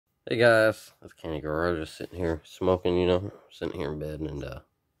Hey guys, it's Candy Garage, just sitting here smoking, sitting here in bed and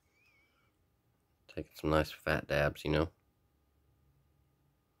taking some nice fat dabs,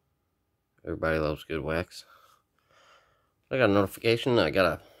 Everybody loves good wax. I got a notification. I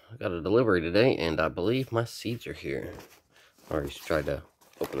got a delivery today, and I believe my seeds are here. I already tried to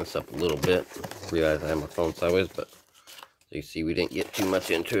open this up a little bit. Realized I had my phone sideways, but so you see we didn't get too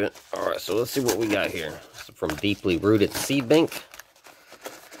much into it. All right, so let's see what we got here. This is from Deeply Rooted Seedbank.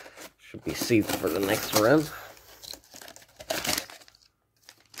 Should be seeds for the next run.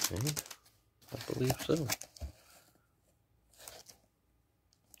 Okay, I believe so.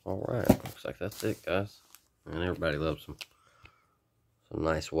 Alright, looks like that's it, guys. And everybody loves some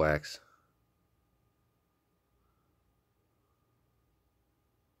nice wax.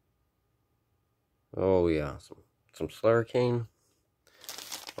 Oh yeah, some Slurricane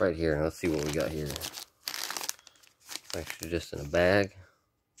right here. Let's see what we got here. Actually just in a bag.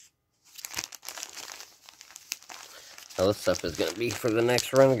 Now this stuff is gonna be for the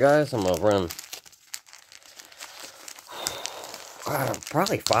next run, guys. I'm gonna run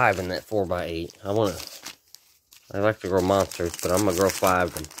probably 5 in that 4x8. I like to grow monsters, but I'm gonna grow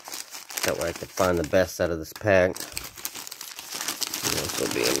 5, and that way I can find the best out of this pack. This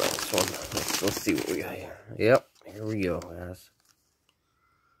will be a nice one. Let's see what we got here. Yep, here we go, guys.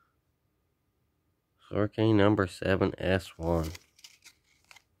 Slurricane number 7S1.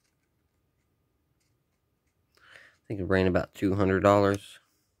 I think it ran about $200.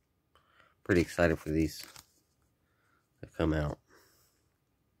 Pretty excited for these to come out.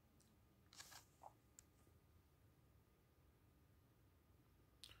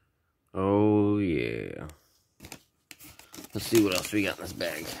 Oh yeah. Let's see what else we got in this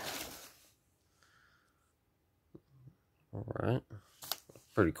bag. Alright.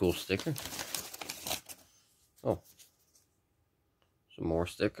 Pretty cool sticker. Oh. Some more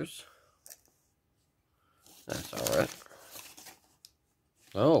stickers. That's alright.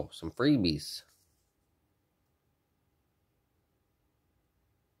 Oh, some freebies.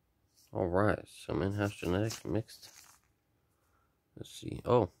 Alright, some in-house genetics mixed. Let's see.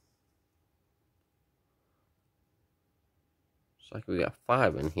 Oh. Looks like we got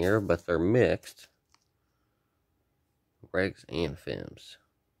 5 in here, but they're mixed. Regs and Fems.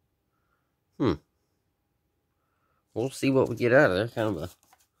 We'll see what we get out of there. Kind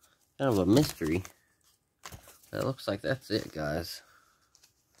of a mystery. That looks like that's it, guys.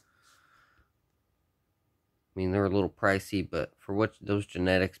 I mean, they're a little pricey, but for what those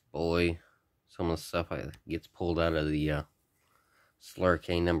genetics, boy, some of the stuff gets pulled out of the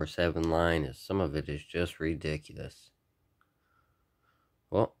Slurricane number 7 line, some of it is just ridiculous.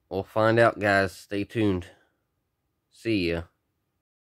 Well, we'll find out, guys. Stay tuned. See ya.